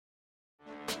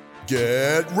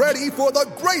Get ready for the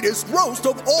greatest roast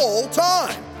of all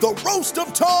time, the Roast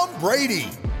of Tom Brady,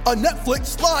 a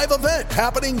Netflix live event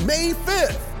happening May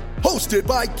 5th. Hosted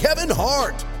by Kevin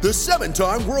Hart, the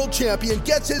 7-time world champion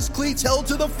gets his cleats held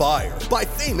to the fire by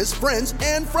famous friends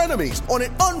and frenemies on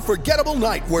an unforgettable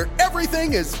night where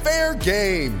everything is fair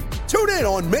game. Tune in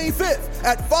on May 5th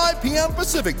at 5 p.m.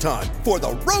 Pacific time for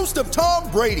the Roast of Tom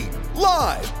Brady,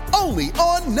 live only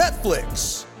on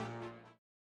Netflix.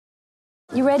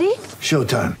 You ready?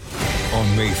 Showtime.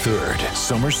 On May 3rd,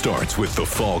 summer starts with The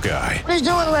Fall Guy. Let's do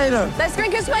it later. Let's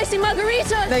drink a spicy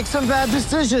margarita. Make some bad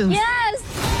decisions. Yes!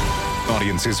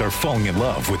 Audiences are falling in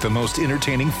love with the most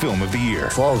entertaining film of the year.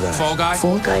 Fall Guy. Fall Guy?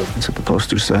 Fall guy. That's what the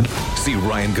poster said. See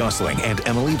Ryan Gosling and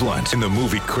Emily Blunt in the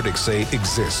movie critics say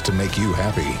exists to make you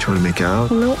happy. Trying to make it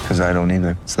out? Nope. Because I don't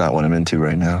either. It's not what I'm into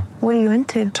right now. What are you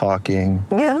into? Talking.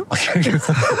 Yeah.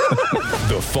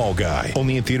 The Fall Guy.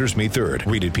 Only in theaters May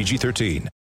 3rd. Rated PG-13.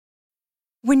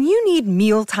 When you need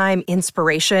mealtime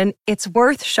inspiration, it's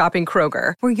worth shopping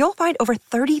Kroger, where you'll find over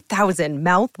 30,000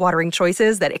 mouth-watering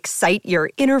choices that excite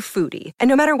your inner foodie. And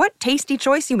no matter what tasty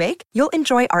choice you make, you'll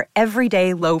enjoy our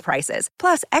everyday low prices,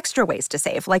 plus extra ways to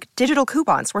save, like digital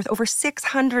coupons worth over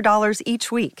 $600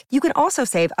 each week. You can also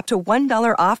save up to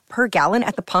 $1 off per gallon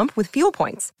at the pump with fuel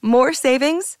points. More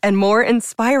savings and more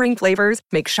inspiring flavors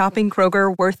make shopping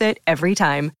Kroger worth it every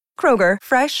time. Kroger,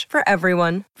 fresh for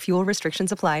everyone. Fuel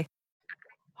restrictions apply.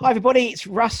 Hi everybody, it's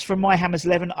Russ from My Hammers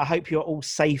 11. I hope you're all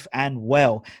safe and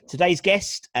well. Today's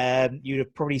guest, you'd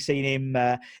have probably seen him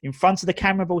in front of the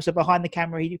camera, but also behind the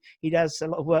camera. He does a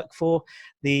lot of work for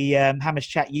the Hammers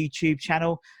Chat YouTube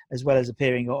channel, as well as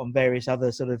appearing on various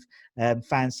other sort of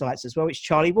fan sites as well. It's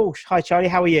Charlie Walsh. Hi Charlie,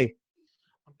 how are you?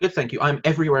 I'm good, thank you. I'm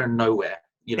everywhere and nowhere.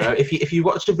 You know, if you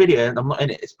watch the video and I'm not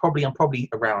in it, I'm probably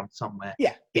around somewhere.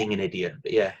 Yeah, being an idiot.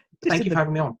 But yeah, thank you for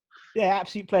having me on. Yeah,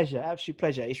 absolute pleasure. Absolute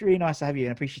pleasure. It's really nice to have you, and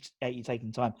I appreciate you taking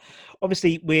the time.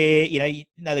 Obviously, you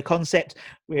know the concept.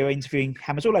 We're interviewing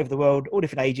hammers all over the world, all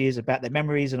different ages, about their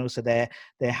memories and also their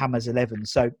Hammers 11.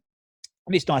 So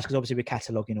it's nice because obviously we're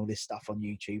cataloguing all this stuff on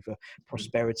YouTube for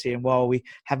prosperity. And while we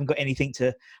haven't got anything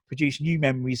to produce new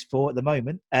memories for at the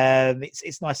moment,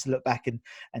 it's nice to look back and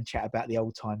chat about the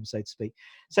old times, so to speak.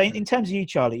 So in terms of you,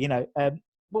 Charlie, you know,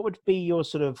 what would be your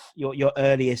sort of your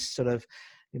earliest sort of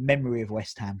memory of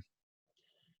West Ham?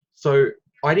 So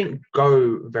I didn't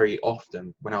go very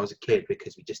often when I was a kid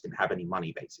because we just didn't have any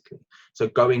money, basically. So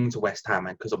going to West Ham,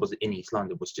 and because I was in East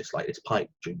London, was just like this pipe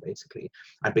dream, basically.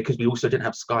 And because we also didn't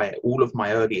have Sky, all of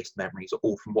my earliest memories are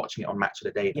all from watching it on Match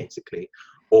of the Day, basically,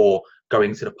 or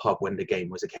going to the pub when the game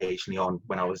was occasionally on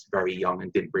when I was very young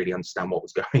and didn't really understand what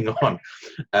was going on.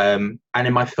 And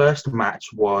in my first match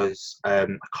was, I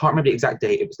can't remember the exact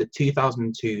date, it was the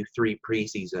 2002-03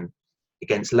 pre-season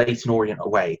against Leyton Orient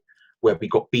away, where we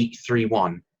got beat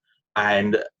 3-1,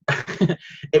 and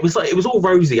it was all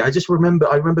rosy. I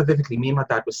remember vividly. Me and my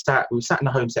dad we were sat in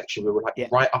the home section. We were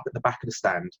right up at the back of the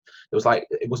stand.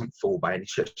 It wasn't full by any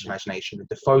stretch of imagination. And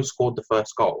Defoe scored the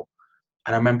first goal,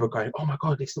 and I remember going, "Oh my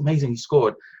God, it's amazing! He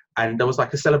scored!" And there was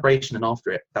like a celebration, and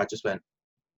after it, Dad just went,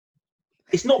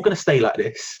 "It's not going to stay like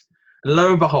this." And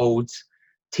lo and behold,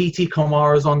 TT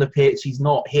Kamara's on the pitch. He's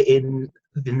not hitting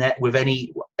the net with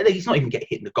any. He's not even getting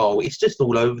hit in the goal. It's just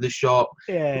all over the shop.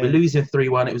 Yeah. We're losing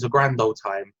 3-1. It was a grand old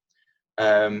time.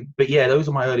 But yeah, those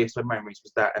are my earliest memories.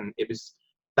 Was that, and it was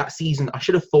that season. I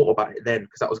should have thought about it then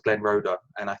because that was Glenn Roeder,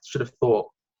 and I should have thought,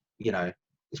 you know,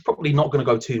 it's probably not going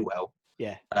to go too well.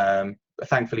 Yeah. But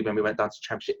thankfully, when we went down to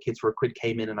Championship, Kids for a Quid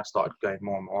came in, and I started going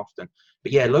more and more often.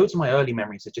 But yeah, loads of my early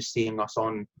memories are just seeing us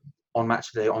on Match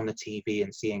of the Day on the TV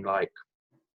and seeing like.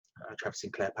 Travis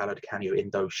Sinclair, Paolo Di Canio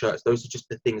in those shirts. Those are just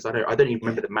the things I don't even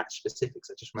remember the match specifics.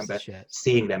 I just remember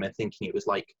seeing them and thinking it was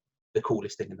like the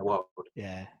coolest thing in the world.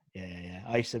 Yeah.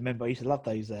 I used to love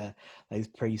those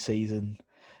pre-season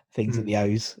things at the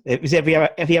O's. It was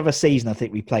every other season I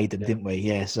think we played them, didn't we?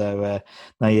 Yeah. So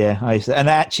I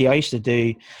used to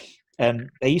do.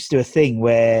 They used to do a thing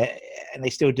where, and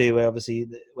they still do, where obviously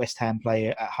the West Ham play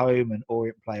at home and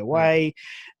Orient play away,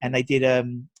 and they did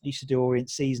used to do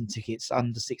Orient season tickets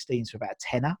under 16s for about a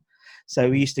tenner. So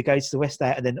we used to go to the West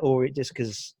Ham and then Orient just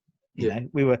because you know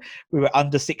we were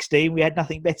under 16. We had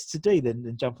nothing better to do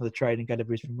than jump on the train and go to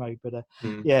Brisbane Road. But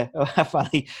yeah, how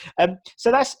funny.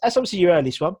 So that's obviously your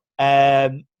earliest one.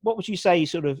 What would you say,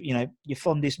 sort of, you know, your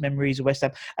fondest memories of West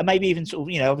Ham, and maybe even sort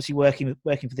of, you know, obviously working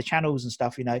for the channels and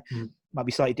stuff, you know, might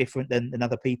be slightly different than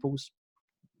other people's.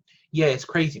 Yeah, it's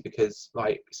crazy because,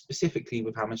 like, specifically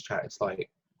with Hammers Chat, it's like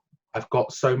I've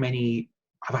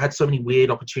had so many weird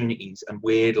opportunities and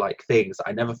weird like things that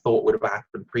I never thought would have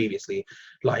happened previously.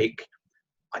 Like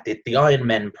I did the Iron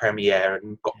Men premiere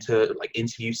and got to like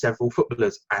interview several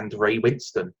footballers and Ray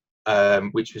Winston,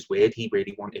 which was weird. He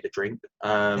really wanted a drink.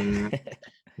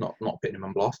 Not putting him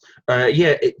on blast. I've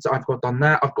done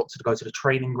that. I've got to go to the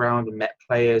training ground and met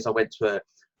players. I went to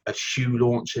a shoe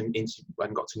launch and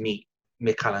got to meet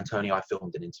Mikel Antonio. I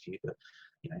filmed an interview, but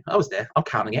I was there. I'm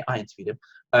counting it. I interviewed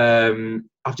him.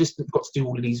 I've just got to do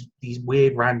all of these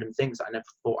weird random things that I never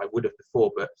thought I would have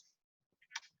before. But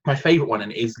my favourite one,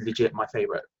 and it is legit my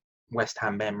favourite West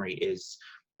Ham memory, is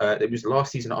it was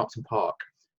last season at Upton Park,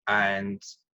 and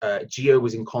Gio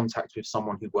was in contact with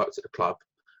someone who worked at the club,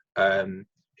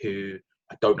 who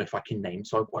I don't know if I can name,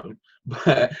 so I won't.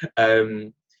 But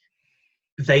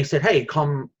they said, "Hey,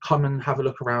 come and have a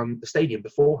look around the stadium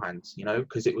beforehand,"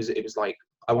 because it was like,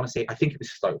 I want to say, I think it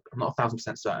was Stoke. I'm not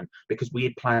 1,000% certain, because we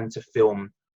had planned to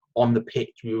film on the pitch.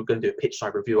 We were going to do a pitch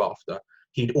side review after.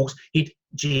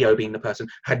 Gio, being the person,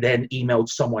 had then emailed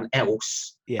someone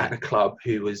else at the club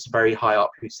who was very high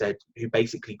up, who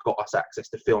basically got us access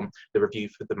to film the review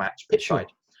for the match pitch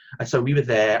side. And so we were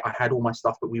there. I had all my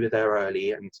stuff, but we were there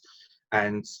early, and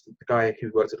the guy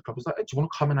who works at the club was like, "Do you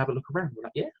want to come and have a look around?" We're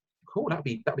like, "Yeah, cool, that'd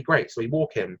be great." So we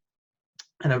walk in,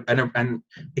 and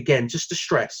again, just to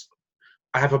stress,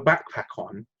 I have a backpack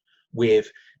on with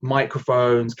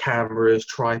microphones, cameras,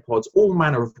 tripods, all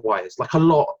manner of wires, like a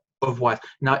lot of wires.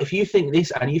 Now, if you think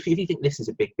this, and if you think this is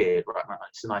a big beard, right,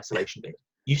 it's an isolation beard,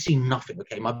 you see nothing.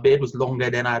 Okay, my beard was longer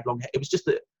than I had long hair. It was just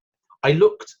that I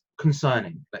looked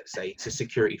concerning, let's say, to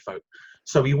security folk.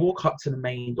 So we walk up to the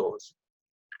main doors,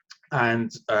 and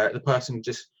the person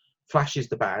just flashes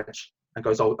the badge and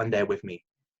goes, "Oh, and they're with me."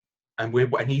 And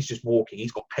he's just walking.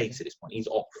 He's got pace at this point. He's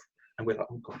off. And we're like,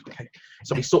 "Oh God, okay."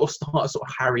 So we sort of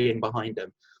harrying behind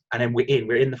him. And then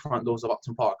we're in the front doors of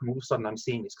Upton Park. And all of a sudden I'm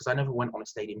seeing this, because I never went on a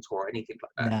stadium tour or anything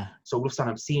like that. Nah. So all of a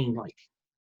sudden I'm seeing like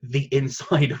the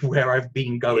inside of where I've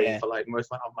been going for like most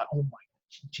of my life. I'm like, "Oh my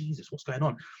Jesus, what's going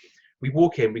on?" We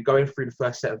walk in, we go in through the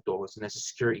first set of doors, and there's a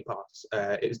security pass.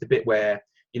 It was the bit where,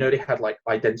 they had like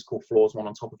identical floors, one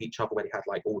on top of each other, where they had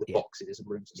like all the boxes and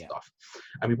rooms and stuff.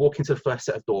 And we walk into the first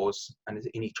set of doors, and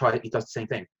he does the same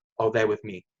thing. "Oh, they're with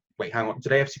me." "Wait, hang on. Do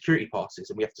they have security passes?"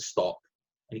 And we have to stop.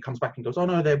 And he comes back and goes, "Oh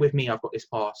no, they're with me. I've got this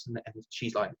pass." And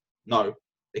she's like, "No,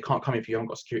 they can't come in if you haven't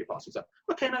got security passes." Like,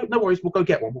 "Okay, no worries. We'll go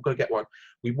get one.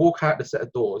 We walk out the set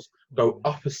of doors, go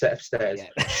up a set of stairs,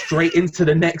 straight into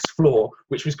the next floor,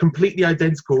 which was completely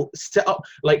identical. Set up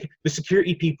like the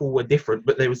security people were different,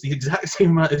 but there was the exact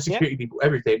same amount of security people.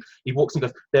 Everything. He walks and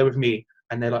goes, "They're with me,"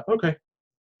 and they're like, "Okay."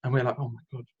 And we're like, "Oh my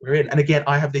God, we're in." And again,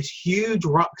 I have this huge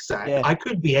rucksack. Yeah. I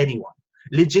could be anyone.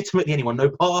 Legitimately anyone.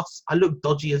 No pass. I look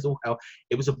dodgy as all hell.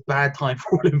 It was a bad time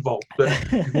for all involved.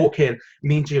 But we walk in,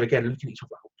 me and Gio again looking at each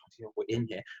other like, "Oh, we're in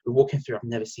here." We're walking through. I've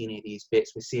never seen any of these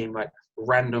bits. We're seeing like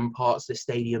random parts of the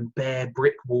stadium, bare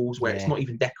brick walls where it's not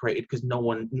even decorated because no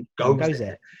one goes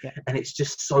there. Yeah. And it's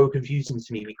just so confusing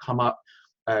to me. We come up,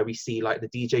 we see like the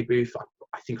DJ booth.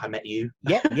 I think I met you.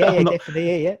 Yeah,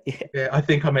 definitely. Yeah, I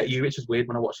think I met you, which is weird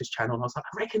when I watched this channel. And I was like,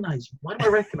 "I recognize you. Why do I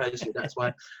recognize you?" That's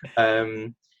why.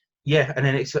 And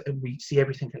then we see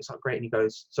everything. It's like great. And he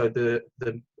goes, so the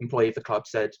employee of the club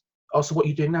said, "Oh, so what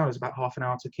you're doing now is about half an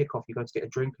hour to kick off. You're going to get a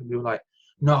drink." And we were like,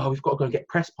 "No, we've got to go and get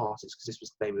press passes," because this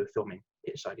was the day we were filming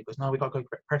pitch side. He goes, "No, we've got to go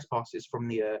get press passes from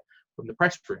the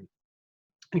press room." And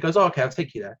he goes, "Oh, okay, I'll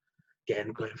take you there."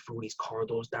 Again, going through all these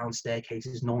corridors, down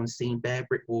staircases, no one's seen, bare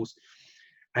brick walls.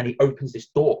 And he opens this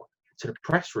door to the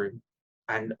press room,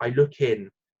 and I look in,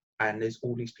 and there's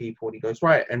all these people, and he goes,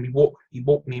 "Right." And me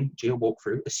and Gio walk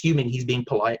through, assuming he's being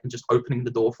polite and just opening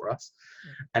the door for us.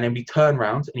 And then we turn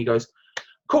around, and he goes,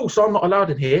 "Cool, so I'm not allowed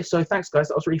in here. So thanks, guys.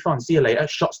 That was really fun. See you later."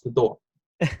 Shuts the door,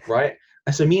 right?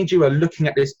 And so me and Gio are looking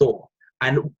at this door.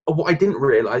 And what I didn't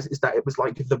realise is that it was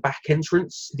like the back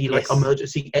entrance, the like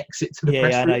emergency exit to the press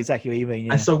room. Yeah, I know exactly what you mean.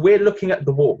 Yeah. And so we're looking at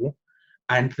the wall,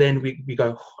 and then we go,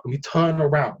 and we turn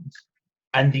around,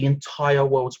 and the entire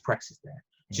world's press is there.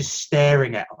 Just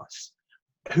staring at us.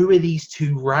 Who are these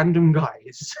two random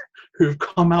guys who've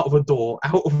come out of a door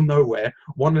out of nowhere?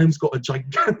 One of them's got a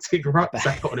gigantic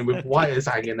rucksack on him with wires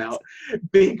hanging out,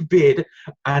 big beard.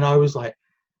 And I was like,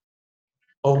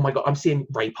 "Oh my God." I'm seeing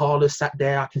Ray Parlour sat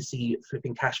there. I can see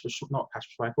flipping not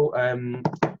Kasper Schmeichel.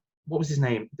 What was his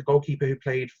name? The goalkeeper who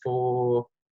played for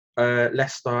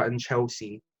Leicester and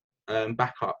Chelsea,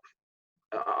 backup.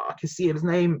 I can see his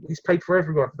name. He's played for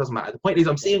everyone. It doesn't matter. The point is,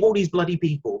 I'm seeing all these bloody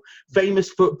people, famous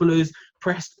footballers,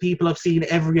 press people. I've seen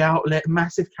every outlet,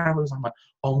 massive cameras. I'm like,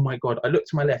 "Oh my God." I look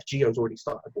to my left. Gio's already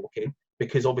started walking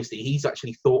because obviously he's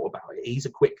actually thought about He's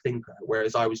a quick thinker,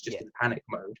 whereas I was just in panic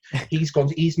mode. He's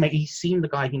seen the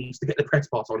guy he needs to get the press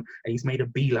pass on, and he's made a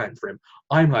beeline for him.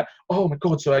 I'm like, oh my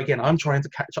God. So again, I'm trying to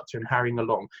catch up to him, harrying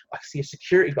along. I see a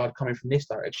security guard coming from this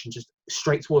direction, just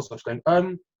straight towards us, going,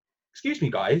 excuse me,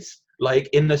 guys, like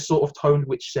in the sort of tone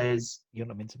which says, you're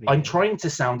not meant to be. I'm trying to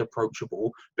sound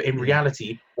approachable, but in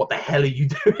reality, what the hell are you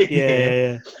doing?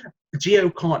 Yeah.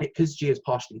 Gio can't, because Gio's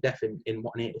partially deaf in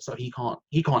one ear, so he can't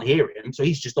hear him, so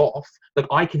he's just off. Like,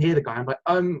 I can hear the guy.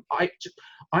 I'm like,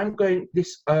 I'm going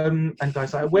this, and the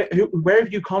guy's like, where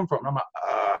have you come from? And I'm like,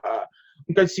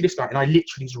 I'm going to see this guy, and I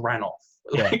literally just ran off.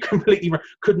 Like, completely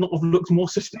could not have looked more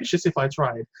suspicious if I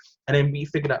tried. And then we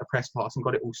figured out a press pass and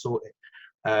got it all sorted.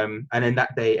 And then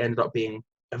that day ended up being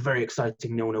a very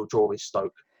exciting 0-0 draw with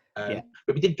Stoke. But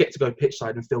we did get to go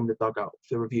pitchside and film the dugout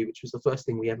for the review, which was the first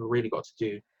thing we ever really got to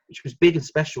do, which was big and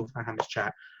special for Hammers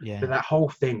Chat. But that whole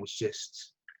thing was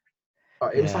just,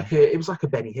 it was like a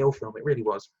Benny Hill film. It really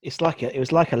was. It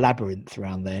was like a labyrinth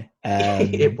around there.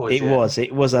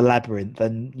 It was a labyrinth,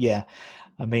 and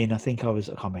I mean, I think I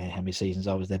can't remember how many seasons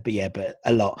I was there, but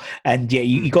a lot. And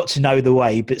you got to know the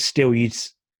way, but still you'd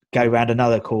go around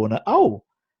another corner. Oh,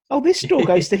 this door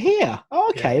goes to here. Oh,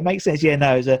 okay, it makes sense. Yeah,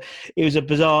 no, it was a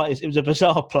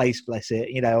bizarre place, bless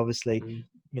it. Obviously,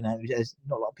 there's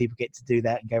not a lot of people get to do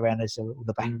that and go around as all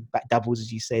the back doubles,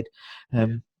 as you said.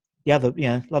 The other,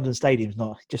 London Stadium's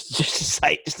not just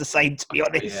the same, to be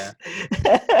honest.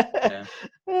 Yeah.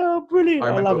 Oh, brilliant!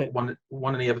 I love it.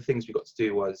 One of the other things we got to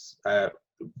do was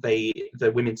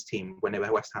the women's team, when they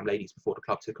were West Ham ladies before the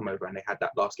club took them over, and they had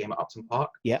that last game at Upton Park.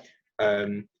 Yeah.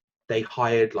 They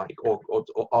hired or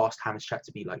asked Hammers Chat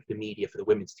to be like the media for the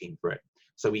women's team for it.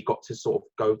 So we got to sort of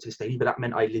go to the stadium, but that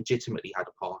meant I legitimately had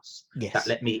a pass that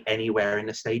let me anywhere in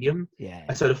the stadium. Yeah.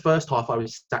 And so the first half I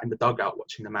was sat in the dugout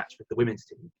watching the match with the women's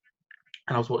team.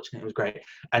 And I was watching it was great.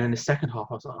 And then the second half,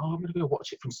 I was like, I'm going to go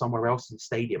watch it from somewhere else in the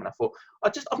stadium. And I thought,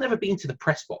 I've never been to the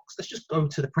press box. Let's just go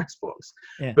to the press box.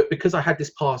 Yeah. But because I had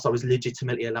this pass, I was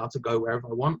legitimately allowed to go wherever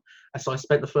I want. And so I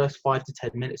spent the first 5 to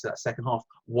 10 minutes of that second half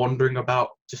wandering about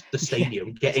just the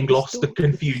stadium, getting lost and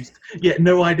confused.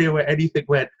 No idea where anything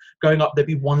went. Going up, there'd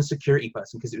be one security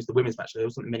person, because it was the women's match. There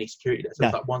wasn't many security there. So there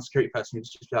was like one security person who was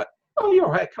just like, oh, you're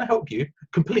all right. Can I help you?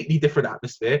 Completely different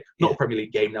atmosphere. Not a Premier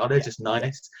League game now. They're just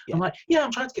nice. I'm like,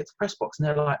 I'm trying to get to the press box. And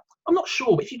they're like, I'm not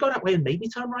sure, but if you go that way and maybe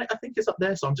turn right, I think it's up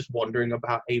there. So I'm just wandering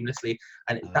about aimlessly.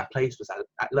 And that place was,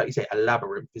 like you say, a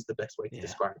labyrinth is the best way to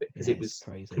describe it, because it was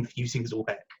crazy. Confusing as all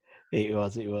heck. It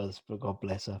was, but God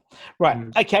bless her. Right,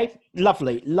 okay,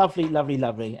 lovely.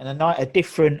 And a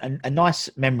different and a nice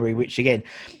memory, which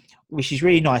is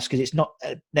really nice, because it's not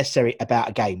necessarily about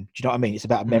a game. Do you know what I mean? It's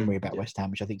about a memory about West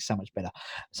Ham, which I think is so much better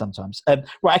sometimes.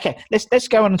 Right, okay. Let's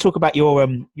go on and talk about your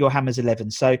Hammers 11.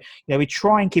 So we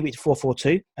try and keep it to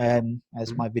 4-4-2,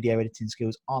 as my video editing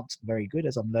skills aren't very good,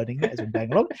 as I'm learning it as I'm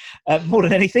going along, more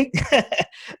than anything.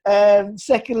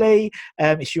 Secondly,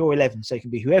 it's your 11, so it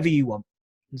can be whoever you want,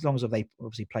 as long as they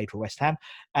obviously played for West Ham.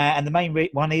 And the main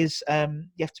one is you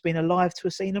have to be alive to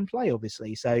have seen them play,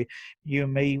 obviously. So you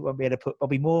and me won't be able to put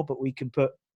Bobby Moore, but we can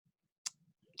put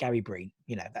Gary Breen,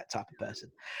 that type of person.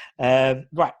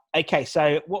 Right, okay,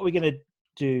 so what we're going to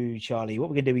do, Charlie, what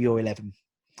we're going to do with your 11?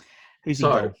 Who's in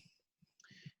goal?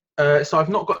 So I've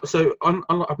not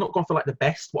gone for like the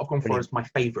best. What I've gone for is my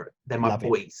favourite. They're my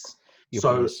boys.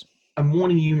 Boys. I'm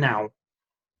warning you now,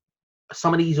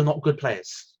 some of these are not good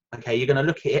players. Okay, you're going to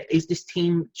look at it. Is this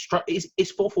team is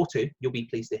 4-4-2? You'll be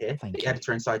pleased to hear. The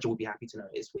editor inside you will be happy to know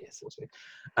it is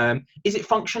 4-4-2. Is it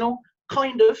functional?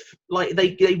 Kind of. Like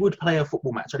they would play a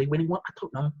football match. Are they winning one? I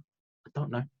don't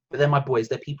know. But they're my boys.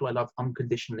 They're people I love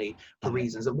unconditionally for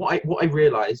reasons. And what I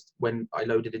realised when I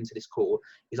loaded into this call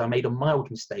is I made a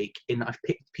mild mistake in that I've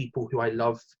picked people who I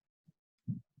love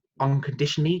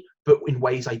unconditionally, but in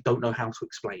ways I don't know how to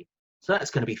explain. So that's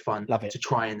going to be fun to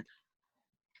try and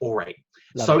orate.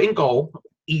 So in goal,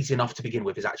 easy enough to begin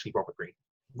with, is actually Robert Green.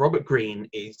 Robert Green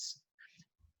is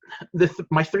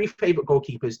my three favourite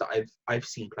goalkeepers that I've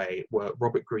seen play were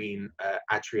Robert Green,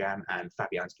 Adrian, and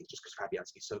Fabianski, just because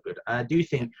Fabianski is so good. And I do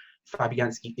think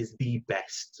Fabianski is the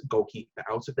best goalkeeper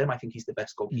out of them. I think he's the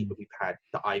best goalkeeper we've had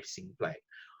that I've seen play.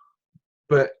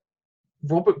 But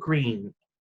Robert Green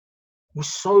was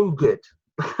so good.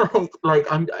 Like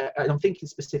I'm thinking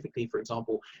specifically, for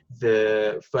example,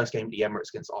 the first game at the Emirates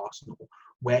against Arsenal,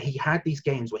 where he had these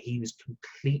games where he was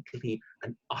completely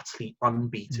and utterly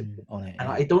unbeaten. And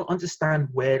I don't understand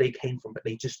where they came from, but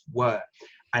they just were.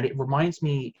 And it reminds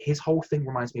me, his whole thing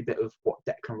reminds me a bit of what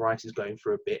Declan Rice is going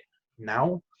through a bit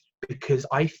now, because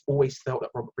I always felt that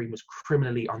Robert Green was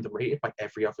criminally underrated by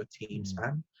every other team's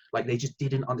fan. Like they just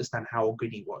didn't understand how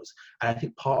good he was. And I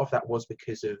think part of that was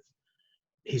because of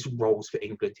his roles for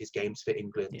England, his games for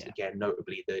England, Yeah. again,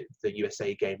 notably the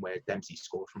USA game where Dempsey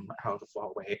scored from however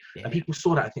far away. Yeah. And people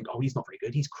saw that and think, oh, he's not very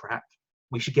good. He's crap.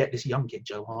 We should get this young kid,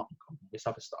 Joe Hart, this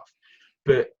other stuff.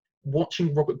 But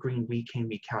watching Robert Green week in,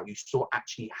 week out, you saw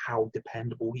actually how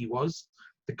dependable he was.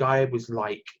 The guy was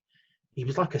like, he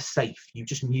was like a safe. You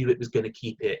just knew it was going to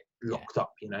keep it locked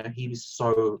up, you know. He was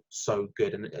so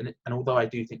good. And although I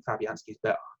do think Fabianski's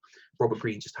better, Robert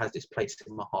Green just has this place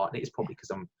in my heart. And it's probably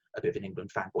because I'm a bit of an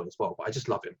England fanboy as well. But I just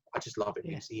love him.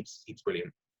 Yeah. He's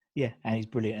brilliant. Yeah, and he's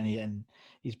brilliant, and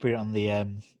he's brilliant on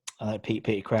the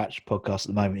Peter Crouch podcast at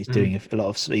the moment. He's doing a lot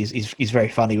of. He's very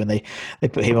funny when they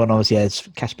put him on. Obviously, as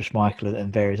Kasper Schmeichel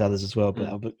and various others as well. But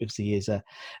obviously, he is and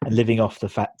living off the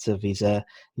facts of his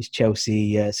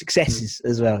Chelsea successes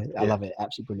as well. I love it,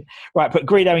 absolutely brilliant. Right, put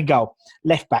Greeno in goal,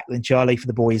 left back then Charlie for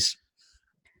the boys.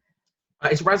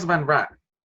 It's Razvan Rat.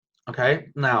 Okay,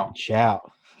 now Shout.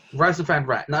 Razvan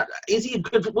Rat. Now, is he a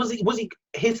good? Was he?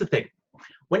 Here's the thing.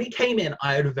 When he came in,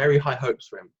 I had very high hopes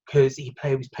for him because he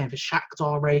was playing for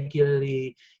Shakhtar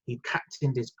regularly. He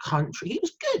captained his country. He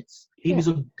was good. He was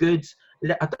a good.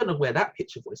 I don't know where that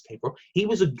picture voice came from. He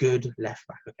was a good left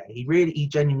back. Okay, he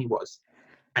genuinely was,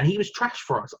 and he was trash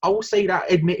for us. I will say that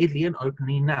admittedly and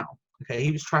openly now. Okay,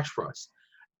 he was trash for us.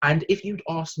 And if you'd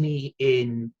asked me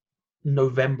in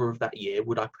November of that year,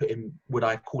 would I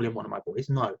call him one of my boys?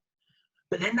 No.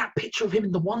 But then that picture of him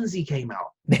in the onesie came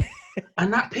out.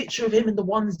 And that picture of him in the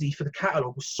onesie for the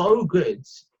catalogue was so good.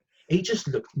 He just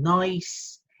looked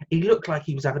nice. He looked like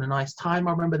he was having a nice time.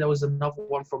 I remember there was another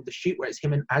one from the shoot where it's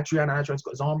him and Adrian. And Adrian's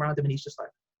got his arm around him and he's just like,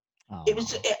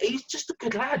 he's just a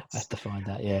good lad. I have to find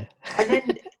that, yeah. And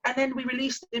then we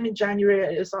released him in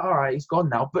January. It's like, all right, he's gone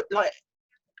now. But like,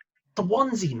 the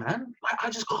onesie, man, I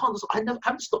just can't. I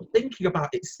haven't stopped thinking about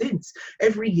it since.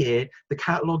 Every year, the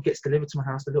catalogue gets delivered to my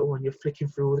house, the little one, you're flicking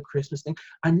through all the Christmas thing,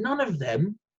 and none of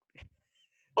them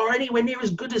are anywhere near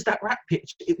as good as that Rat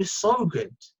pitch. It was so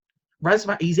good.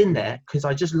 Razvan, he's in there because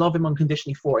I just love him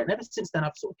unconditionally for it. And ever since then,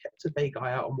 I've sort of kept a vague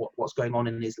eye out on what's going on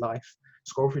in his life.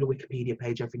 Scroll through the Wikipedia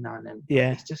page every now and then.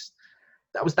 Yeah, it's just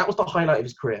that was the highlight of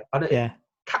his career.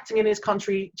 Captain in his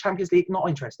country, Champions League, not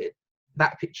interested.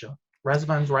 That picture.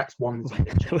 Razvan's Rats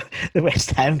onesie. The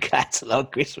West Ham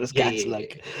catalogue, Christmas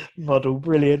catalogue model,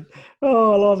 brilliant.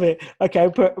 Oh, I love it. Okay,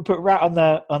 put Rat on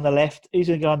the left. Who's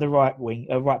going to go on the right wing,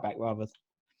 right back rather?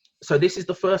 So this is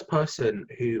the first person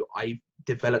who I've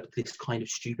developed this kind of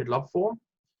stupid love for,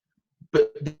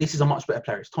 but this is a much better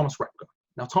player. It's Thomas Repka.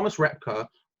 Now Thomas Repka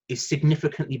is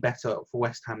significantly better for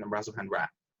West Ham than Razvan Rat,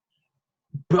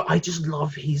 but I just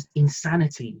love his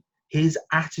insanity. His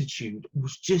attitude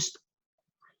was just.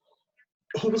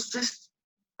 He was just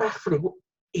baffling.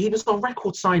 He was on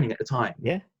record signing at the time.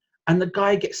 Yeah. And the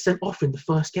guy gets sent off in the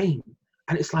first game.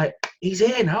 And it's like, he's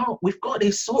here now. We've got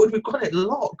this sorted. We've got it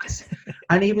locked.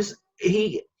 And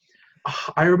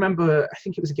I remember, I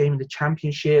think it was a game in the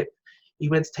Championship. He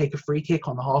went to take a free kick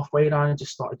on the halfway line and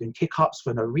just started doing kick-ups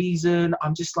for no reason.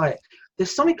 I'm just like,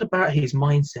 there's something about his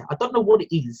mindset. I don't know what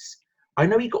it is. I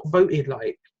know he got voted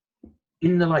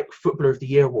in the Footballer of the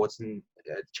Year awards in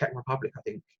Czech Republic, I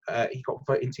think. He got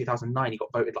voted in 2009. He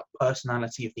got voted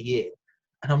Personality of the Year,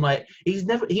 and I'm like, he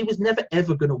was never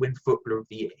ever going to win Footballer of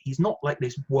the Year. He's not like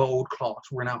this world class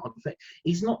renowned thing.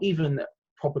 He's not even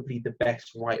probably the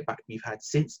best right back we've had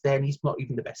since then. He's not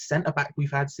even the best centre back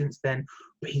we've had since then.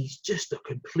 But he's just a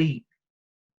complete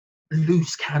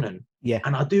loose cannon. Yeah.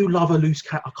 And I do love a loose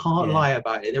cannon. I can't lie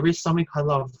about it. There is something I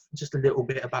love just a little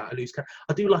bit about a loose cannon.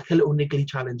 I do like a little niggly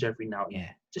challenge every now and then.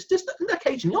 Just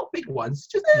occasionally, not big ones,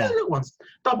 just little ones.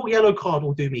 Double yellow card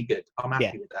will do me good. I'm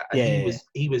happy with that. And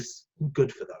he was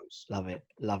good for those. Love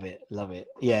it.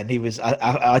 Yeah, and he was.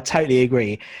 I totally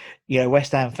agree. You know,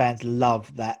 West Ham fans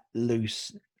love that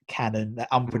loose cannon,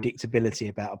 that unpredictability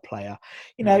about a player.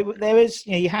 You know, there is.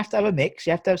 You know, you have to have a mix.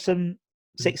 You have to have some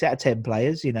 6 out of 10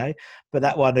 players, you know, but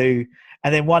that one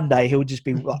and then one day he'll just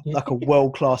be like a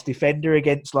world-class defender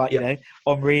against you know,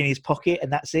 Henry in his pocket,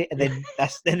 and that's it. And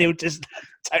then he'll just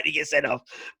totally get sent off.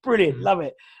 Brilliant. Love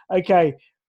it. Okay.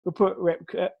 We'll put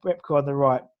Repka on the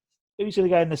right. Who's going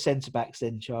to go in the centre-backs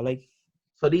then, Charlie?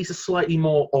 So these are slightly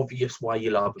more obvious why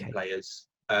you love them players.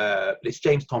 It's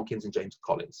James Tompkins and James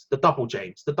Collins. The double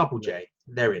J.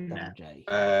 They're in there.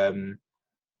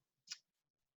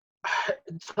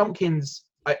 Tompkins,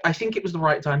 I think it was the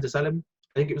right time to sell him.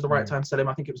 I think it was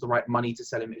the right money to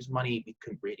sell him. It was money we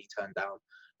couldn't really turn down.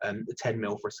 The 10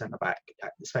 mil for a centre back,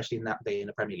 especially in that day in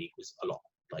the Premier League, was a lot.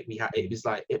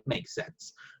 It makes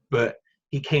sense. But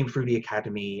he came through the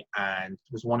academy and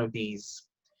was one of these.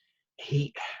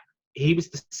 He was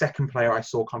the second player I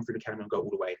saw come through the academy and go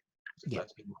all the way.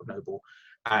 First people could Noble,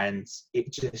 and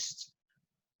it just.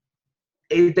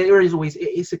 there is always,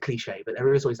 it's a cliche, but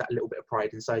there is always that little bit of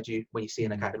pride inside you when you see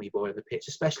an academy boy on the pitch,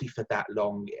 especially for that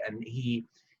long. And he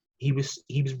was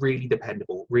really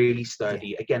dependable, really sturdy.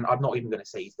 Yeah. Again, I'm not even going to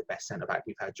say he's the best centre back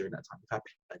we've had during that time. We've had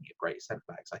plenty of great centre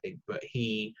backs, I think, but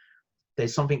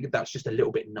there's something that's just a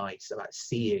little bit nice about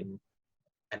seeing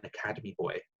an academy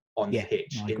boy on the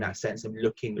pitch in that sense, and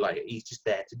looking like he's just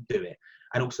there to do it.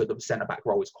 And also the centre back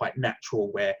role is quite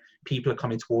natural, where people are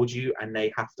coming towards you and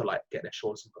they have to like get their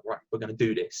shoulders and go, right, we're going to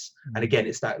do this. And again,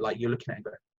 it's that like you're looking at it and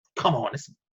going, come on, let's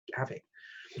have it.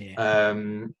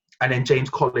 And then James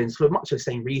Collins, for much of the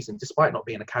same reason, despite not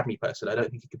being an academy person, I don't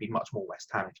think he could be much more West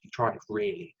Ham if you try it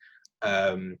really.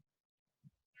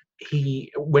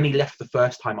 When he left the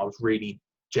first time, I was really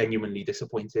genuinely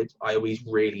disappointed. I always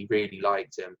really, really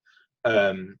liked him.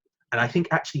 And I think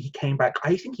actually he came back.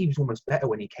 I think he was almost better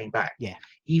when he came back. Yeah.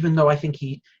 Even though I think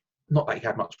not that he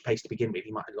had much pace to begin with,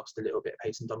 he might have lost a little bit of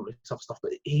pace and done all this other stuff.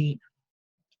 But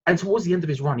and towards the end of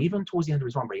his run, even towards the end of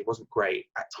his run, where he wasn't great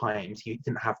at times, he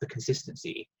didn't have the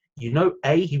consistency. You know,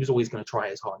 A, he was always going to try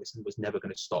his hardest and was never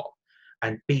going to stop.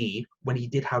 And B, when he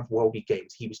did have worldly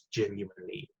games, he was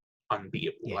genuinely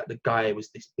unbeatable. Yeah. Like the guy was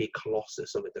this big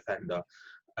colossus of a defender.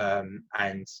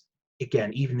 And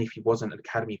again, even if he wasn't an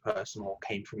academy person or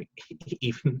came from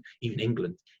even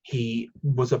England, he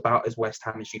was about as West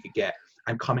Ham as you could get.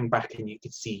 And coming back, and you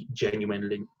could see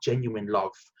genuine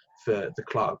love for the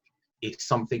club is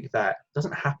something that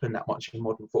doesn't happen that much in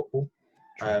modern football.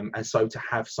 And so to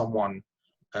have someone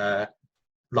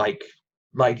like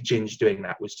Ginge doing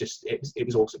that was just it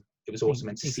was awesome. It was awesome,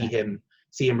 and to see him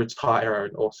retire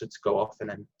and also to go off and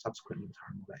then subsequently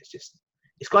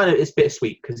retire, it's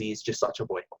bittersweet because he is just such a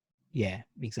boy. Yeah,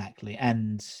 exactly.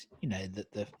 And you know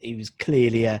that he was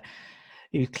clearly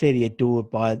adored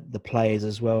by the players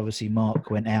as well. Obviously, Mark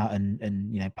went out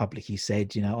and you know publicly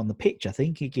said, you know, on the pitch, I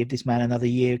think he gave this man another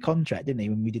year contract, didn't he?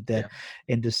 When we did the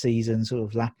end of season sort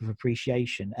of lap of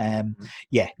appreciation. I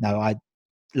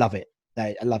love it.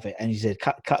 I love it. And he said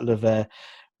couple of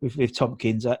with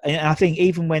Tompkins, and I think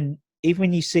even when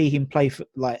you see him play for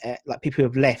like people who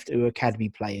have left who are academy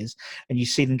players, and you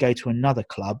see them go to another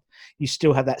club, you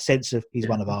still have that sense of he's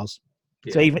one of ours.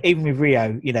 Yeah. So even with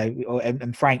Rio, you know,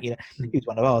 and Frank, you know, he was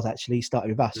one of ours. Actually, he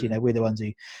started with us. You know, we're the ones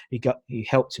who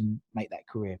helped him make that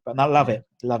career. But I love it.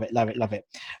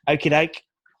 Okie doke.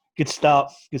 Good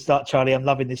start, Charlie. I'm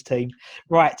loving this team.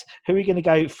 Right, who are we going to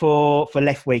go for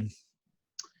left wing?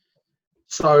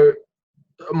 So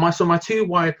my two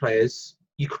wide players,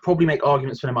 you could probably make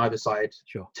arguments for them either side.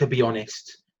 Sure. To be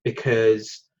honest,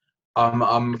 because I'm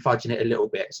fudging it a little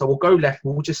bit. So we'll go left.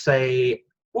 We'll just say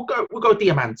we'll go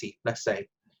Diamanti. Let's say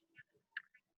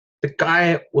the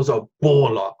guy was a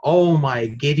baller. Oh my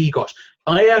giddy gosh!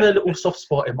 I had a little soft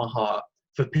spot in my heart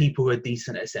for people who are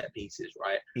decent at set pieces,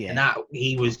 right? Yeah. And that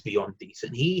he was beyond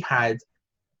decent. I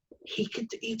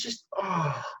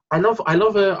love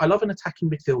an attacking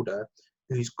midfielder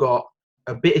who's got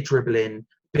a bit of dribbling,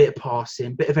 bit of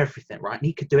passing, bit of everything, right? And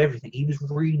he could do everything. He was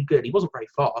really good. He wasn't very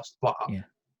fast, but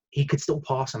he could still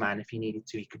pass a man if he needed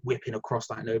to. He could whip in across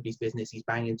like nobody's business. He's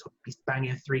banging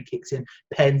 3 kicks in.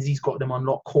 Pens, he's got them on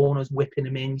lock corners, whipping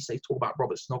them in. You say, talk about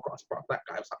Robert Snodgrass, bro. That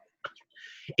guy was like,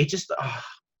 it just,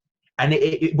 and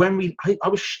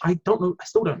I don't know, I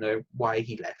still don't know why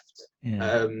he left.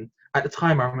 Yeah. At the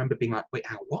time, I remember being like, wait,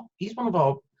 what? He's one of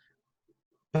our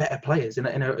better players in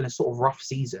a sort of rough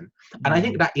season. And I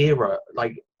think that era,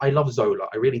 like, I love Zola.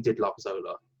 I really did love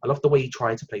Zola. I love the way he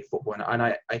tried to play football. And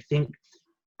I think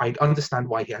I understand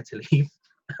why he had to leave.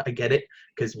 I get it,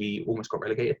 because we almost got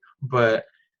relegated. But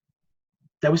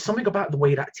there was something about the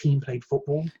way that team played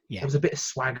football. Yeah. There was a bit of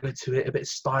swagger to it, a bit of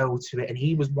style to it. And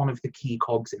he was one of the key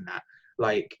cogs in that.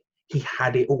 Like, he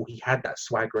had it all. He had that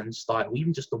swagger and style,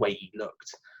 even just the way he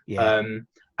looked. Yeah.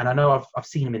 And I know I've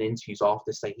seen him in interviews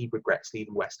after say he regrets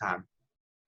leaving West Ham.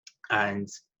 And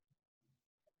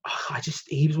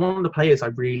he was one of the players I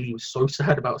really was so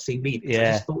sad about seeing leave. Yeah. I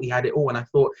just thought he had it all. And I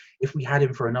thought if we had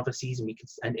him for another season,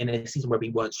 and in a season where we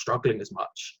weren't struggling as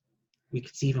much, we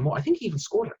could see even more. I think he even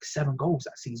scored like 7 goals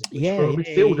that season. Which for a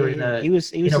midfielder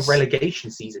in a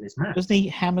relegation season is mad. Wasn't he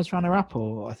Hammer's runner-up,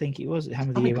 or I think it was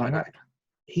Hammer the Year runner-up?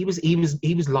 He was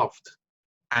loved.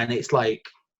 And it's like,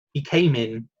 he came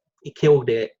in, he killed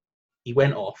it, he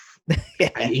went off,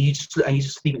 and you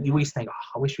always think,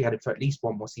 I wish we had it for at least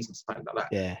one more season, something like that.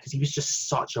 Yeah, because he was just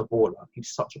such a baller.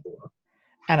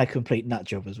 And a complete nut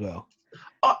job as well.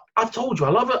 I've told you, I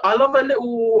love a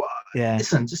little.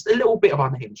 Listen, just a little bit of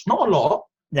unhinged, not a lot.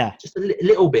 Yeah, just a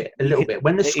little bit.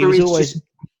 When the screw is just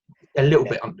a little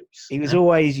bit on loose. He was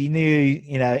always, you knew,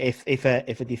 if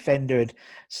a defender had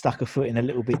stuck a foot in a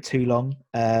little bit too long,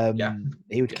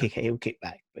 he would kick it. He would kick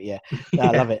back. But yeah, no,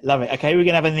 I love it. Okay, we're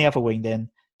gonna have in the other wing then,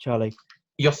 Charlie.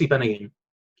 Yossi Benayoun.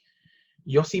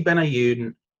 Yossi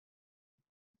Benayoun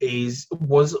is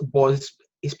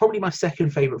probably my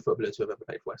second favourite footballer to have ever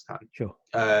played for West Ham. Sure.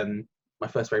 My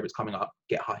first favourite's coming up.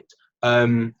 Get hyped.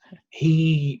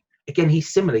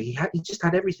 He's similar. He just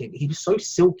had everything. He was so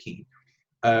silky.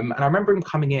 And I remember him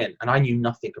coming in, and I knew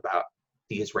nothing about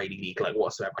the Israeli league, like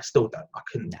whatsoever. I still don't. I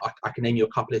couldn't. I can name you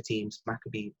a couple of teams: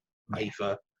 Maccabi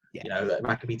Haifa,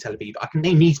 Maccabi Tel Aviv. I can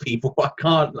name these people, but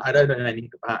I don't know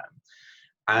anything about them.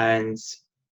 And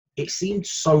it seemed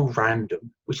so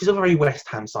random, which is a very West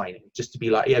Ham signing, just to be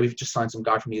like, we've just signed some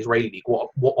guy from the Israeli league. What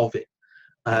of it?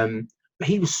 But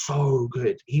he was so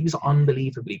good. He was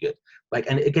unbelievably good.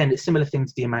 And again, it's similar thing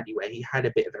to Diamante, where he had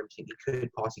a bit of everything. He could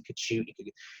pass, he could shoot, he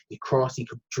could cross, he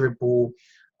could dribble.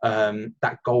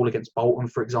 That goal against Bolton,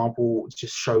 for example,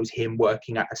 just shows him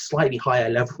working at a slightly higher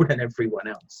level than everyone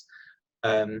else.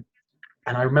 And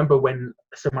I remember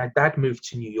my dad moved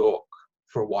to New York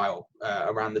for a while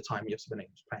around the time Yossi Benayoun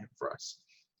was playing for us.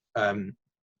 And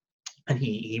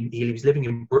he was living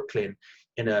in Brooklyn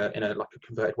in a like a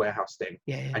converted warehouse thing.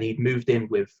 And he'd moved in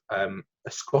with a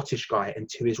Scottish guy and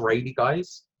two Israeli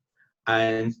guys.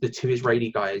 And the two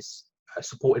Israeli guys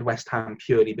supported West Ham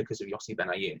purely because of Yossi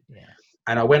Benayoun.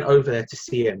 And I went over there to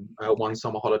see him one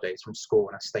summer holidays from school,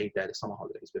 and I stayed there the summer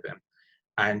holidays with him.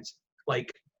 And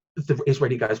the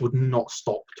Israeli guys would not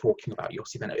stop talking about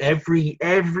Yossi Benayoun.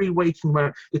 Every waking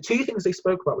moment. The two things they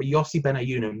spoke about were Yossi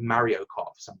Benayoun and Mario Kart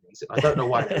for some reason. I don't know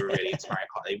why they were really into Mario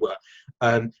Kart. They were.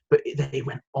 But they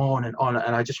went on and on.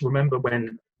 And I just remember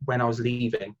when I was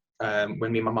leaving,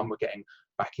 when me and my mum were getting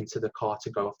back into the car to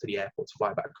go off to the airport to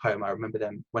fly back home, I remember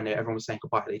them, when everyone was saying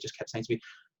goodbye, they just kept saying to me,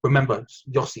 remember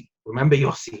Yossi.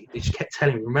 They just kept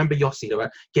telling me, remember Yossi. They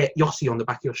were, get Yossi on the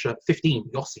back of your shirt. 15,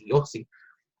 Yossi.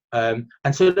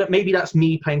 And so maybe that's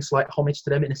me paying slight homage to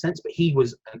them in a sense, but he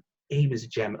was a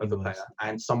gem of a player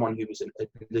and someone who was a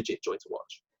legit joy to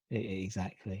watch.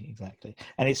 Exactly.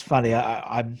 And it's funny.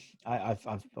 I've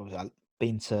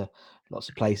been to lots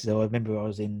of places. I remember I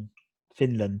was in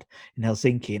Finland, in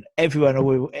Helsinki, and everyone,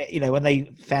 when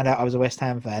they found out I was a West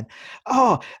Ham fan,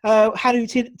 Hannu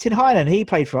Tinhainen, he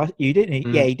played for us. You didn't he?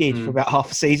 Yeah, he did for about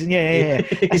half a season. Yeah.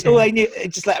 That's all they knew.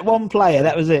 Just like one player,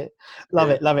 that was it. Love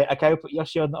it. Okay, we'll put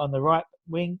Yossi on the right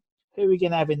wing. Who are we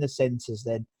going to have in the centres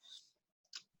then?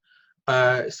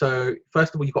 So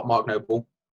first of all, you've got Mark Noble.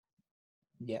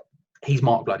 Yep. He's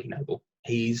Mark bloody Noble.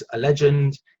 He's a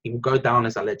legend. He will go down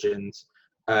as a legend.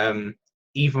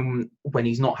 Even when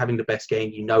he's not having the best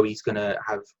game, he's going to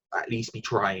have at least be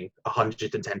trying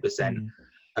 110%.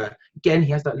 Again,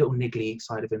 he has that little niggly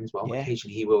side of him as well. Yeah.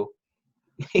 Occasionally he will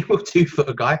 2-foot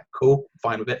a guy. Cool,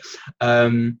 fine with it.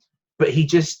 But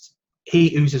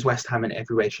he oozes West Ham in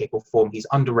every way, shape or form. He's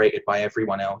underrated by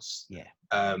everyone else.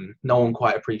 Yeah. No one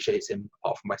quite appreciates him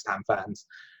apart from West Ham fans.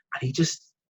 And he's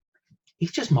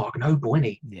just Mark Noble, isn't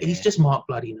he? Yeah. He's just Mark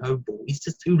bloody Noble. He's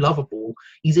just too lovable.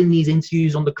 He's in these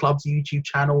interviews on the club's YouTube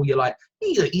channel. You're like,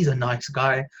 he's a nice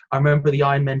guy. I remember the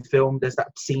Iron Man film. There's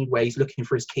that scene where he's looking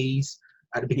for his keys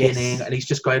at the beginning, and he's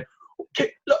just going,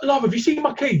 love, have you seen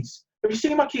my keys? Have you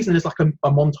seen my keys? And there's like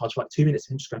a montage for like 2 minutes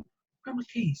of him just going, where are my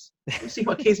keys? Have you seen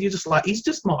my keys? And you're just like, he's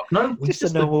just Mark Noble. Just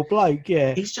a normal bloke,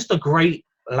 yeah. He's just a great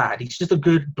lad. He's just a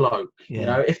good bloke.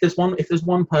 Yeah. If there's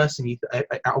one person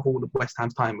out of all the West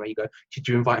Ham's time where you go, should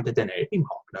you invite him to dinner? It'd be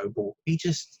Mark Noble. He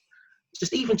just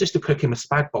to cook him a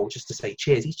spag bowl just to say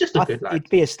cheers. He's just a good lad. He'd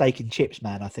be a steak and chips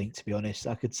man, I think, to be honest.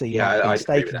 I could see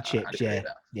steak and chips.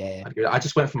 Yeah. I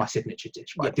just went for my signature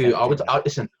dish. But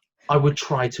I would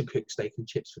try to cook steak and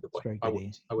chips for the boy. I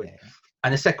would. Yeah.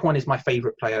 And the second one is my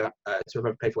favourite player to have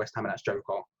ever played for West Ham, and that's Joe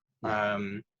Cole. Yeah.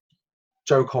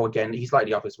 Joe Cole, again, he's like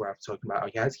the others where I've talked about.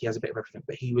 He has a bit of everything,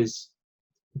 but he was,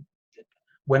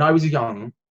 when I was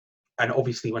young, and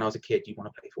obviously when I was a kid, you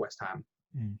want to play for West Ham.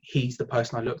 He's the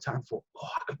person I looked at and thought,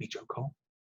 I could be Joe Cole.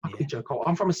 I could be Joe Cole.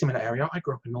 I'm from a similar area. I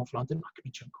grew up in North London. I could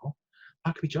be Joe Cole.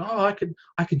 I could be Joe. I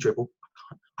can dribble.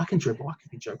 I can dribble. I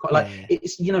could be Joe Cole.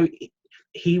 It's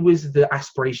he was the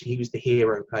aspiration. He was the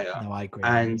hero player. No, I agree.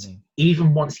 And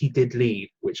even once he did leave,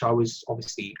 which I was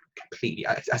obviously completely,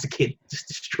 as a kid, just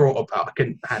distraught about, I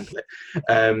couldn't handle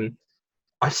it.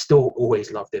 I still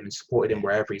always loved him and supported him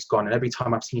wherever he's gone. And every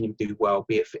time I've seen him do well,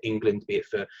 be it for England, be it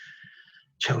for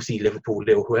Chelsea, Liverpool,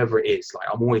 Lille, whoever it is, like,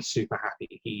 I'm always super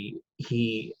happy.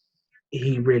 He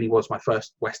really was my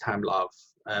first West Ham love.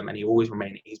 And he always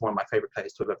remained. He's one of my favourite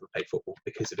players to have ever played football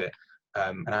because of it.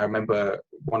 And I remember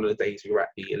one of the days we were at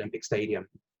the Olympic Stadium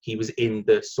he was in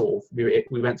the sort of,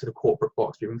 we went to the corporate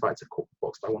box. We were invited to the corporate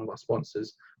box by one of our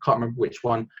sponsors. Can't remember which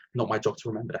one. Not my job to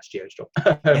remember. That's Gio's job.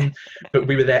 But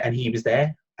we were there, and he was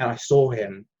there, and I saw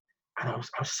him, and I was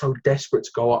so desperate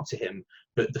to go up to him,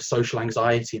 but the social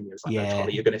anxiety in me was like, no,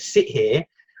 Charlie, you're going to sit here,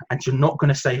 and you're not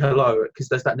going to say hello, because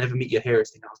there's that never meet your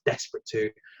heroes thing. I was desperate to.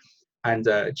 And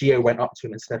Gio went up to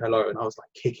him and said hello, and I was like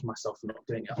kicking myself for not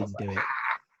doing it. I was like,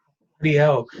 bloody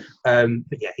hell.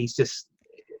 But yeah, he's just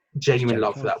genuine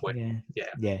love for that one. Yeah,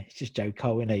 it's just Joe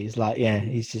Cole, isn't he? He's like,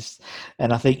 he's just,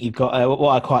 and I think you've got what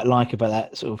I quite like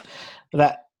about that sort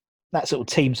of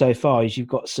team so far is you've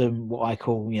got some what I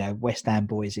call West Ham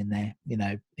boys in there,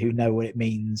 who know what it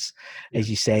means, as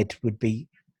you said, would be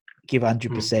give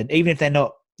 100%, even if they're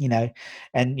not.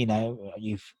 And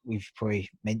we've probably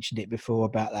mentioned it before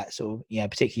about that sort of,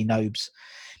 particularly Nobes.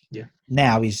 Yeah.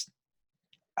 Now he's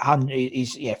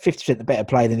 50% the better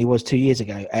player than he was 2 years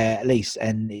ago, at least.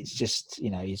 And it's just,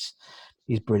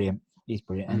 he's brilliant. He's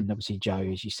brilliant. And obviously Joe,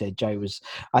 as you said, Joe was,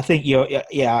 I think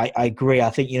I agree.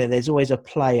 I think, there's always a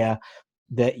player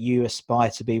that you aspire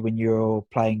to be when you're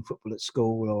playing football at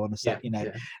school or on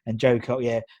a and Joe Cole,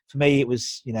 for me, it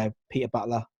was, Peter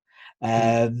Butler.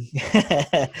 I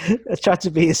tried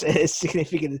to be as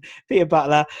significant as Peter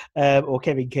Butler or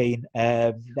Kevin Keane.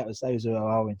 Those are who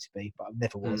I wanted to be, but I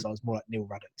never was. I was more like Neil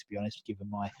Ruddock, to be honest, given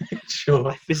my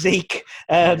my physique.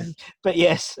 But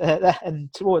yes,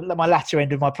 and toward my latter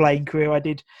end of my playing career, I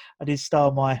did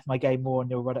style my game more on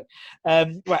Neil Ruddock.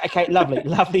 Right, okay,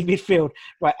 lovely midfield.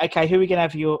 Right, okay, who are we going to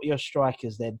have for your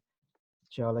strikers then,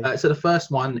 Charlie? So the first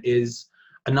one is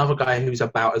another guy who's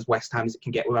about as West Ham as it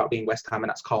can get without being West Ham, and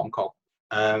that's Carlton Cole.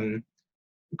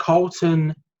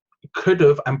 Carlton could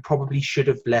have and probably should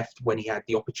have left when he had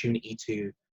the opportunity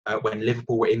to, when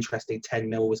Liverpool were interested, 10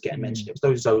 mil was getting mentioned. It was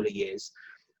those Zola years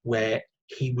where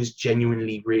he was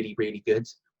genuinely really, really good.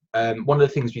 One of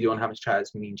the things we do on Hammers Chat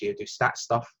is me and Gio do stat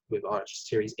stuff with our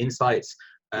series Insights.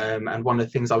 And one of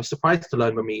the things I was surprised to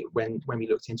learn when we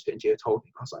looked into it and Gio told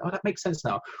me, I was like, oh, that makes sense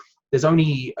now. There's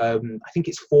only, I think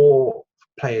it's 4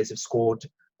 players have scored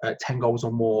 10 goals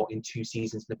or more in 2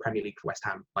 seasons in the Premier League for West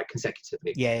Ham, like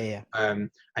consecutively. And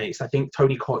it's, I think,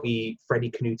 Tony Cottee,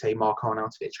 Freddie Canute, Mark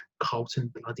Arnautovic,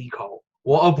 Carlton bloody Cole.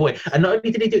 What a boy. And not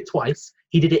only did he do it twice,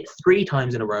 he did it 3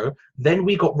 times in a row. Then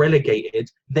we got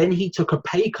relegated. Then he took a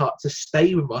pay cut to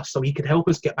stay with us so he could help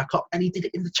us get back up. And he did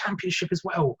it in the Championship as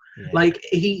well. Like,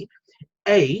 he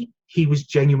was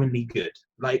genuinely good.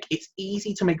 Like, it's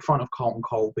easy to make fun of Carlton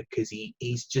Cole because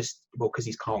he's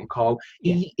Carlton Cole.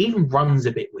 He even runs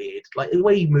a bit weird. Like, the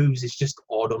way he moves is just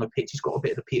odd on a pitch. He's got a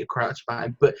bit of the Peter Crouch about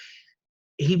him, but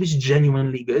he was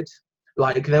genuinely good.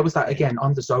 Like, there was that, again,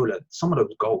 under Zola, some of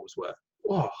those goals were,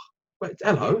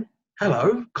 hello,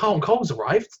 Carlton Cole's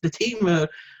arrived. The team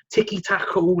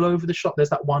ticky-tack all over the shop.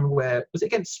 There's that one where, was it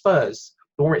against Spurs?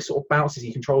 The one where it sort of bounces,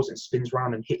 he controls it and spins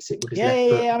around and hits it with his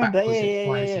left foot. I remember.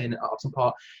 Flies in at Upton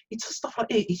Park. It's just stuff like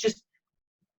it.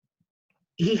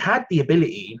 He had the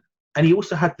ability and he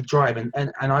also had the drive. And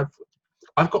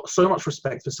I've got so much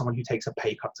respect for someone who takes a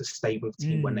pay cut to stay with the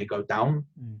team when they go down.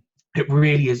 It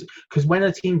really is. Because when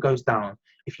a team goes down,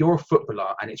 if you're a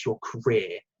footballer and it's your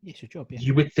career, it's your job,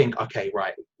 you would think, okay,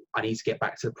 right, I need to get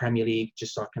back to the Premier League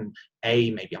just so I can,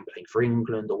 maybe I'm playing for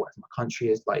England or whatever my country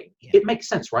is. Like, it makes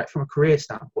sense, right, from a career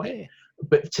standpoint.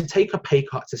 But to take a pay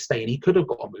cut to stay, and he could have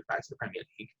got moved back to the Premier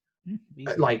League.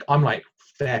 Like, I'm like,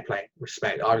 fair play,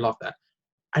 respect. I love that.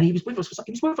 And he was with us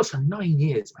for 9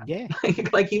 years, man. Yeah.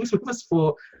 Like, he was with us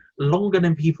for longer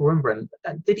than people remember.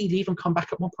 And did he even come back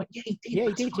at one point? Yeah, he did.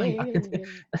 Yeah, he did.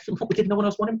 Did no one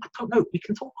else want him? I don't know. We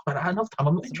can talk about it another time.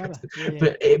 I'm not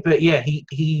interested. But yeah,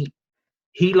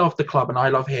 he loved the club and I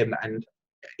love him. And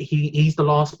he's the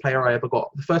last player I ever got.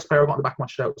 The first player I got on the back of my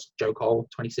shirt was Joe Cole,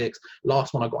 26.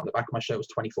 Last one I got on the back of my shirt was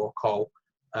 24, Cole.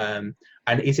 And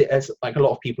is it, as like a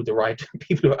lot of people deride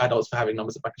people who are adults for having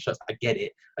numbers on the back of shirts? I get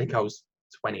it. I think I was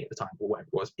 20 at the time or whatever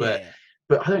it was. But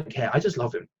I don't care. I just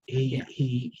love him.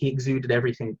 He exuded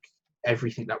everything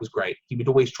that was great. He would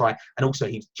always try. And also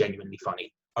he's genuinely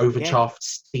funny. Overchuffed,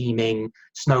 steaming,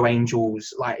 Snow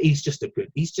Angels. Like, he's just a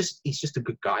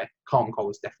good guy. Carlton Cole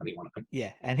is definitely one of them.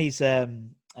 Yeah, and his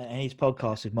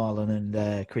podcast with Marlon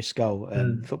and Chris Skull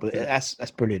football. That's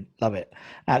brilliant. Love it.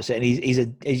 Absolutely. And he's as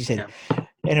you said,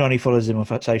 anyone who follows him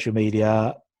on social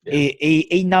media,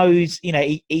 he knows.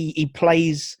 He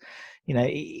plays.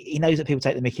 He knows that people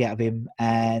take the mickey out of him,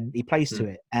 and he plays to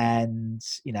it. And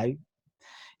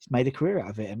he's made a career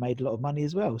out of it and made a lot of money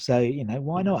as well. So,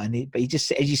 why not? But he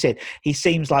just, as you said, he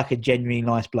seems like a genuinely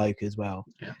nice bloke as well.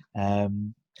 Yeah.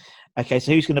 Okay,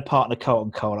 so who's going to partner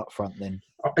Carlton Cole up front then?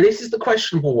 This is the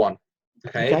questionable one.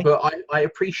 Okay, but I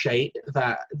appreciate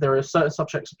that there are certain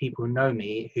subjects of people who know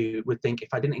me who would think if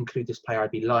I didn't include this player, I'd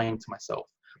be lying to myself.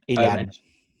 I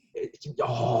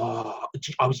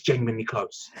was genuinely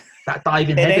close. That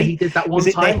diving header he did that one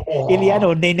time. Ilian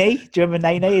or Nene? Do you remember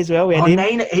Nene as well?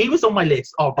 Nene, he was on my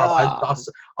list. Oh, bro,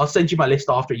 I'll send you my list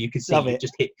after. You can see you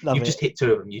just hit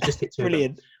two of them. You just hit two.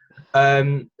 Brilliant. Of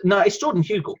them. No, it's Jordan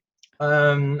Hugill,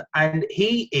 and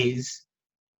he's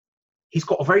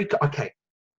got a very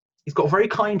He's got a very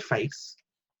kind face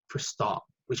for a start,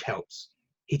 which helps.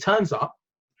 He turns up.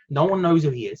 No one knows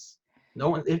who he is.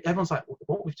 Everyone's like,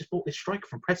 what? We've just bought this striker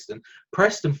from Preston.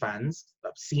 Preston fans,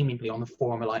 seemingly on the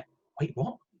forum, are like, wait,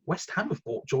 what? West Ham have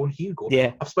bought Jordan Hugill.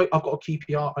 Yeah. I've got a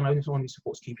QPR. I know someone who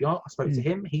supports QPR. I spoke to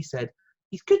him. He said,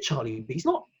 he's good, Charlie, but he's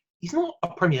not a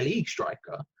Premier League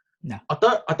striker. No. I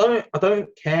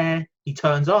don't care. He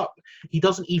turns up. He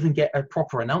doesn't even get a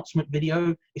proper announcement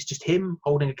video. It's just him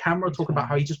holding a camera, talking about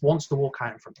how he just wants to walk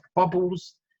out in front of the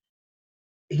bubbles.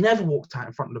 He never walked out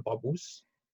in front of the bubbles.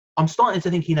 I'm starting to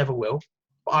think he never will.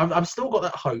 But I've still got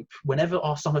that hope whenever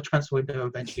our summer transfer window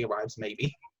eventually arrives,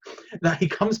 maybe, that he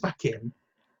comes back in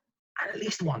and at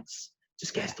least once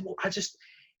just gets to walk.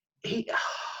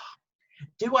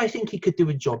 Do I think he could do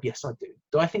a job? Yes, I do.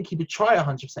 Do I think he would try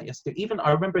 100%? Yes, I do. Even I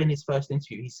remember in his first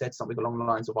interview, he said something along the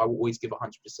lines of, I will always give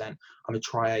 100%. I'm a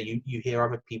trier. You hear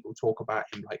other people talk about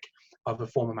him, like other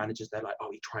former managers, they're like, oh,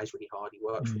 he tries really hard. He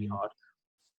works really hard.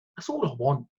 That's all I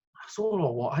want.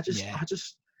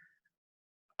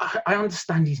 I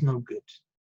understand he's no good.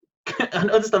 I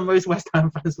understand most West Ham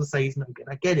fans will say he's no good.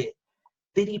 I get it.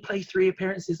 Did he play 3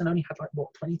 appearances and only had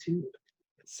 22?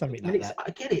 Something like that. I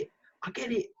get it.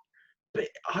 But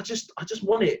I just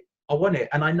want it. I want it.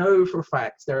 And I know for a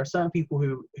fact there are certain people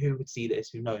who would see this,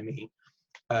 who know me,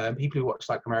 people who watch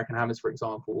like American Hammers, for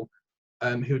example,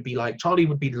 who would be like, Charlie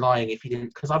would be lying if he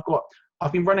didn't, because I've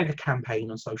been running a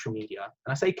campaign on social media,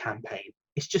 and I say campaign,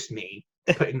 it's just me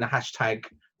putting the hashtag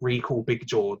recall Big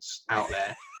George out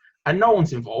there, and no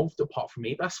one's involved apart from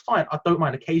me. But that's fine. I don't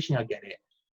mind. Occasionally I get it,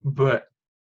 but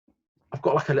I've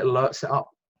got like a little alert set up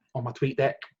on my tweet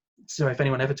deck, so if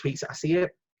anyone ever tweets it, I see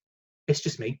it. It's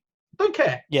just me. Don't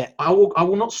care. Yeah. I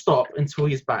will not stop until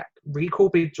he's back. Recall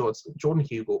Big George, Jordan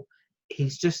Hugill. He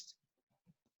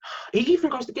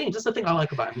even goes to games. That's the thing I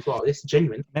like about him as well. It's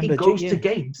genuine. He goes to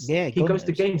games. Yeah, he goes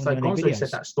to games. Like Gonzo said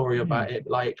that story about it,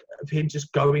 like of him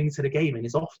just going to the game in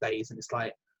his off days, and it's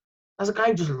like, as a guy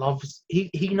who just loves,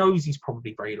 he knows he's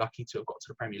probably very lucky to have got to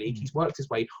the Premier League. He's worked his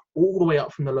way all the way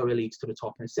up from the lower leagues to the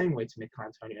top, in the same way to Mikel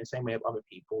Antonio, in the same way of other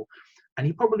people. And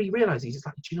he probably realised, he's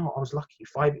like, do you know what, I was lucky.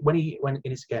 When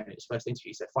in his first interview,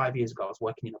 he said 5 years ago I was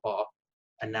working in a bar,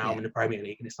 and now I'm in the Premier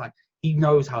League. And it's like, he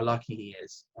knows how lucky he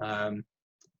is. And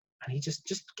he just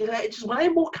let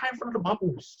him walk out in front of the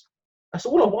bubbles. That's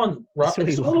all I want, right?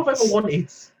 That's all I've ever wanted.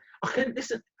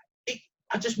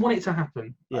 I just want it to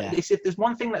happen. Yeah. If there's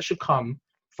one thing that should come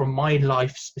from my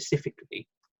life specifically,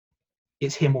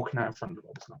 it's him walking out in front of the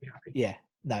bubbles, and I'll be happy. Yeah,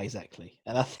 no, exactly.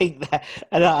 And I think that,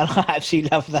 and I actually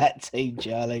love that team,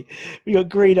 Charlie. We got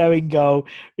Greeno in goal.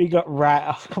 We got Rat.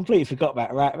 I completely forgot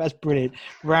about Rat. That's brilliant.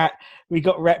 Rat. We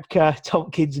got Repka,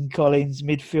 Tompkins and Collins.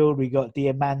 Midfield, we got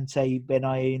Diamante,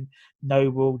 Benayoun,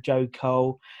 Noble, Joe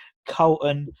Cole,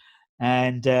 Colton,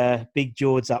 and Big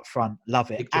George up front.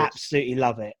 Love it. Absolutely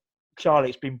love it. Charlie,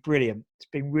 it's been brilliant. It's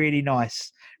been really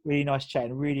nice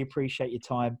chatting. Really appreciate your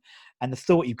time and the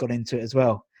thought you've got into it as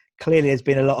well. Clearly, there's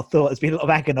been a lot of thought. There's been a lot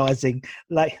of agonising,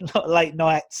 late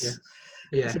nights. Yeah.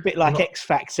 Yeah. It's a bit like X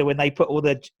Factor when they put all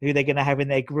who they're going to have in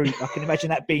their group. I can imagine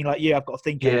that being like you. I've got to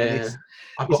think about this.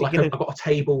 I've got a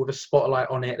table with a spotlight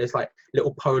on it. There's like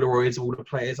little Polaroids of all the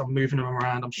players. I'm moving them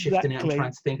around. I'm shifting it. I'm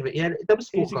trying to think of it. Yeah, there was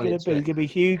thought. Is it going to be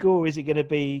Hugo or is it going to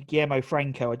be Guillermo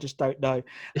Franco? I just don't know.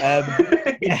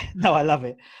 Yeah, no, I love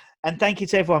it. And thank you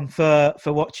to everyone for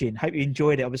watching. Hope you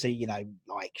enjoyed it. Obviously,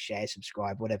 like, share,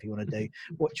 subscribe, whatever you want to do.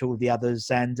 Watch all the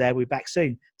others, and we're back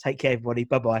soon. Take care, everybody.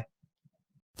 Bye-bye.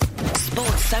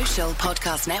 Sports Social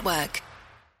Podcast Network.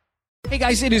 Hey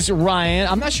guys, it is Ryan.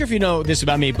 I'm not sure if you know this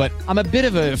about me, but I'm a bit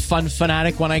of a fun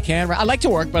fanatic when I can. I like to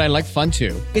work, but I like fun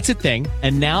too. It's a thing.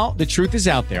 And now the truth is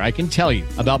out there. I can tell you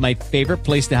about my favorite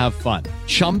place to have fun.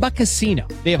 Chumba Casino.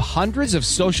 They have hundreds of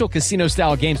social casino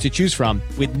style games to choose from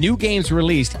with new games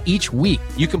released each week.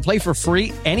 You can play for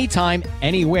free anytime,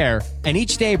 anywhere. And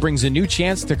each day brings a new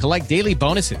chance to collect daily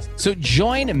bonuses. So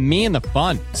join me in the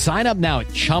fun. Sign up now at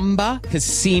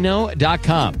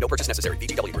ChumbaCasino.com. No purchase necessary.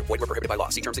 VGW Group. Void where prohibited by law.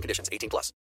 See terms and conditions. 18+.